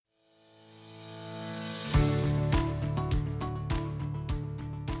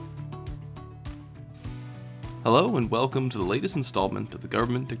Hello and welcome to the latest installment of the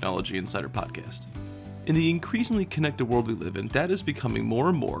Government Technology Insider Podcast. In the increasingly connected world we live in, data is becoming more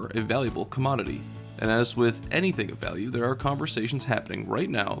and more a valuable commodity. And as with anything of value, there are conversations happening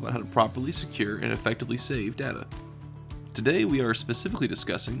right now about how to properly secure and effectively save data. Today we are specifically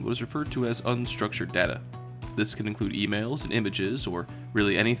discussing what is referred to as unstructured data. This can include emails and images, or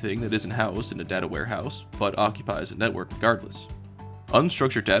really anything that isn't housed in a data warehouse, but occupies a network regardless.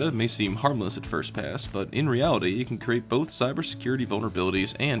 Unstructured data may seem harmless at first pass, but in reality it can create both cybersecurity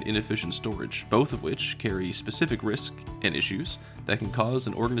vulnerabilities and inefficient storage, both of which carry specific risk and issues that can cause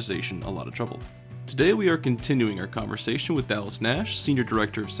an organization a lot of trouble. Today we are continuing our conversation with Dallas Nash, Senior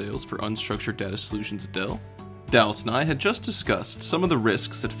Director of Sales for Unstructured Data Solutions at Dell. Dallas and I had just discussed some of the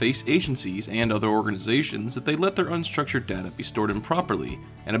risks that face agencies and other organizations if they let their unstructured data be stored improperly,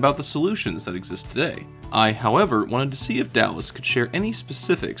 and about the solutions that exist today. I, however, wanted to see if Dallas could share any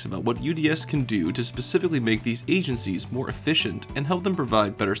specifics about what UDS can do to specifically make these agencies more efficient and help them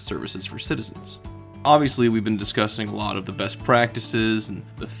provide better services for citizens. Obviously, we've been discussing a lot of the best practices and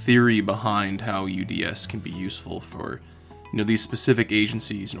the theory behind how UDS can be useful for these specific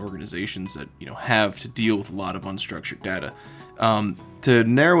agencies and organizations that, have to deal with a lot of unstructured data. To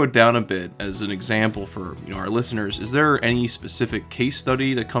narrow it down a bit, as an example for, our listeners, is there any specific case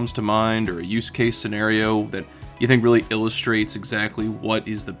study that comes to mind or a use case scenario that you think really illustrates exactly what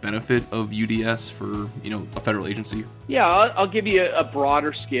is the benefit of UDS for, a federal agency? Yeah, I'll give you a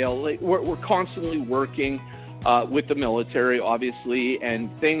broader scale. We're constantly working with the military, obviously, and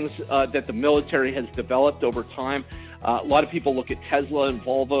things that the military has developed over time. A lot of people look at Tesla and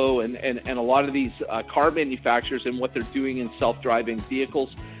Volvo and a lot of these car manufacturers and what they're doing in self-driving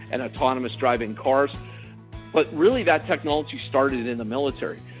vehicles and autonomous driving cars. But really that technology started in the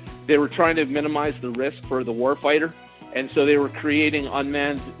military. They were trying to minimize the risk for the warfighter, and so they were creating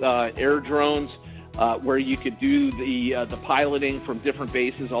unmanned air drones where you could do the piloting from different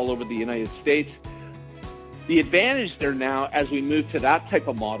bases all over the United States. The advantage there now, as we move to that type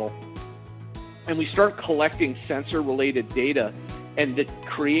of model, and we start collecting sensor-related data and the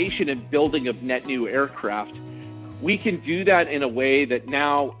creation and building of net new aircraft, we can do that in a way that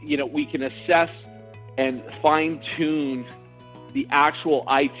now, we can assess and fine-tune the actual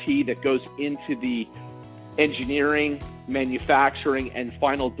IT that goes into the engineering, manufacturing, and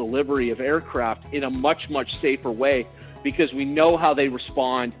final delivery of aircraft in a much, much safer way, because we know how they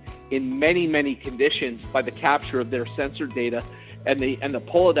respond in many, many conditions by the capture of their sensor data and the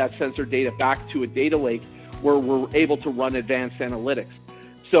pull of that sensor data back to a data lake where we're able to run advanced analytics.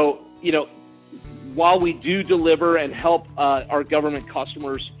 So, while we do deliver and help our government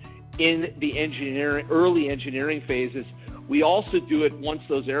customers in the early engineering phases, we also do it once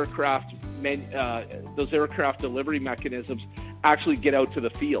those aircraft delivery mechanisms actually get out to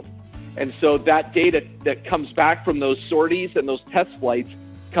the field. And so that data that comes back from those sorties and those test flights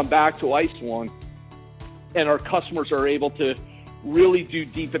come back to ICE1, and our customers are able to really do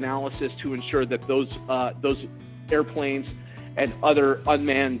deep analysis to ensure that those airplanes and other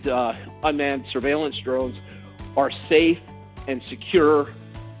unmanned surveillance drones are safe and secure,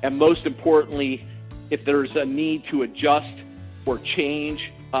 and most importantly, if there's a need to adjust or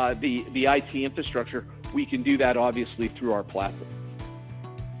change the IT infrastructure, we can do that obviously through our platform.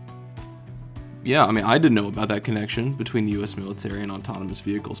 Yeah, I didn't know about that connection between the U.S. military and autonomous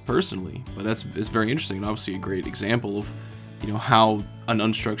vehicles personally, but it's very interesting and obviously a great example of how an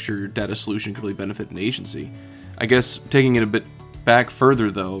unstructured data solution could really benefit an agency. I guess taking it a bit back further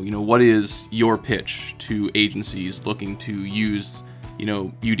though, what is your pitch to agencies looking to use,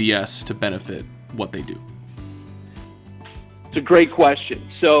 UDS to benefit what they do? It's a great question.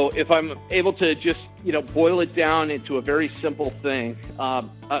 So if I'm able to just, boil it down into a very simple thing,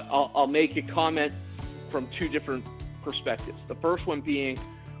 I'll make a comment from two different perspectives. The first one being,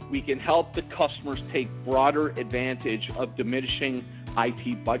 we can help the customers take broader advantage of diminishing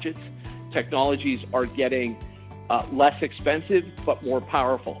IT budgets. Technologies are getting less expensive, but more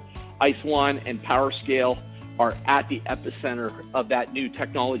powerful. ICE1 and PowerScale are at the epicenter of that new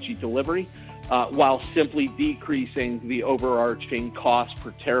technology delivery, while simply decreasing the overarching cost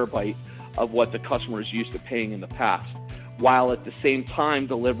per terabyte of what the customer is used to paying in the past, while at the same time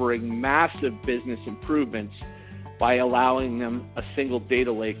delivering massive business improvements by allowing them a single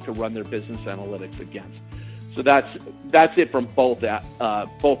data lake to run their business analytics against. So that's it from both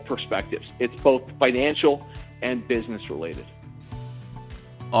perspectives. It's both financial and business related.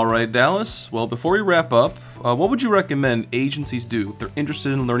 All right, Dallas. Well, before we wrap up, what would you recommend agencies do if they're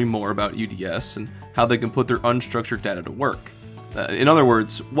interested in learning more about UDS and how they can put their unstructured data to work? In other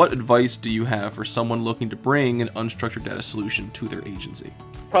words, what advice do you have for someone looking to bring an unstructured data solution to their agency?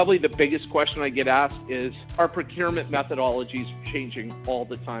 Probably the biggest question I get asked is, are procurement methodologies changing all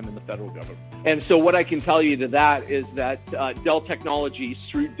the time in the federal government? And so what I can tell you to that is that Dell Technologies,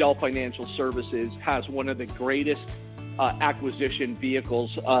 through Dell Financial Services, has one of the greatest acquisition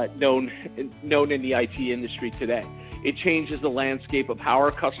vehicles known in the IT industry today. It changes the landscape of how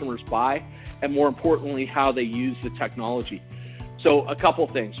our customers buy, and more importantly, how they use the technology. So a couple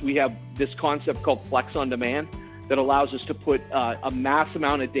things. We have this concept called Flex on Demand that allows us to put a mass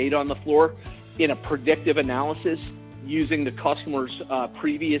amount of data on the floor in a predictive analysis using the customer's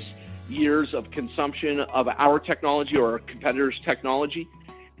previous years of consumption of our technology or our competitor's technology.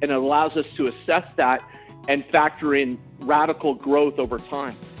 And it allows us to assess that and factor in radical growth over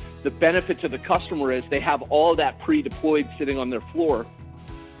time. The benefit to the customer is they have all of that pre-deployed sitting on their floor,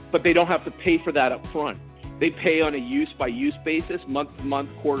 but they don't have to pay for that up front. They pay on a use-by-use basis, month-to-month,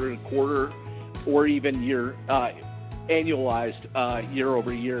 quarter-to-quarter, or even annualized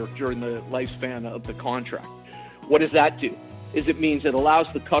year-over-year during the lifespan of the contract. What does that do? It means it allows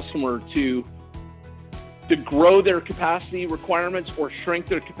the customer to grow their capacity requirements or shrink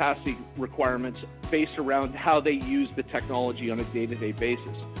their capacity requirements based around how they use the technology on a day-to-day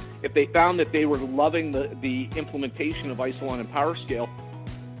basis. If they found that they were loving the implementation of Isilon and PowerScale,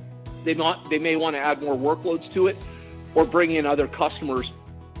 they may want to add more workloads to it, or bring in other customers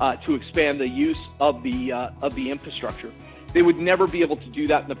to expand the use of the infrastructure. They would never be able to do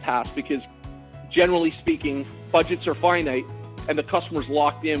that in the past because, generally speaking, budgets are finite, and the customer's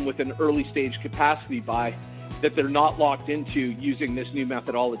locked in with an early stage capacity buy that they're not locked into using this new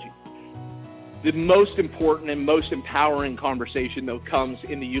methodology. The most important and most empowering conversation, though, comes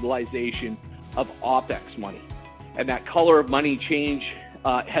in the utilization of OpEx money, and that color of money change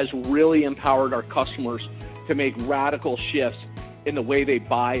has really empowered our customers to make radical shifts in the way they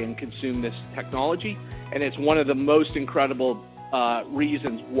buy and consume this technology. And it's one of the most incredible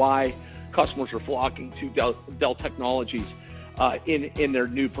reasons why customers are flocking to Dell Technologies in their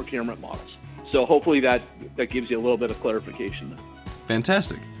new procurement models. So hopefully that gives you a little bit of clarification there.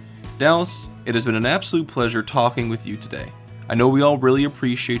 Fantastic. Dallas, it has been an absolute pleasure talking with you today. I know we all really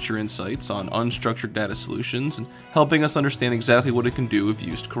appreciate your insights on unstructured data solutions and helping us understand exactly what it can do if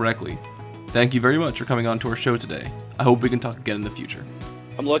used correctly. Thank you very much for coming on to our show today. I hope we can talk again in the future.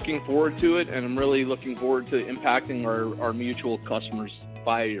 I'm looking forward to it, and I'm really looking forward to impacting our mutual customers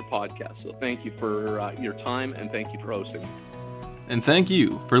via your podcast. So thank you for your time, and thank you for hosting. And thank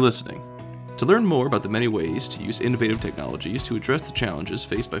you for listening. To learn more about the many ways to use innovative technologies to address the challenges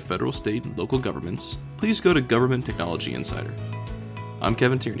faced by federal, state, and local governments, please go to Government Technology Insider. I'm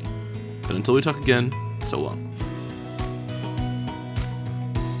Kevin Tierney, but until we talk again, so long.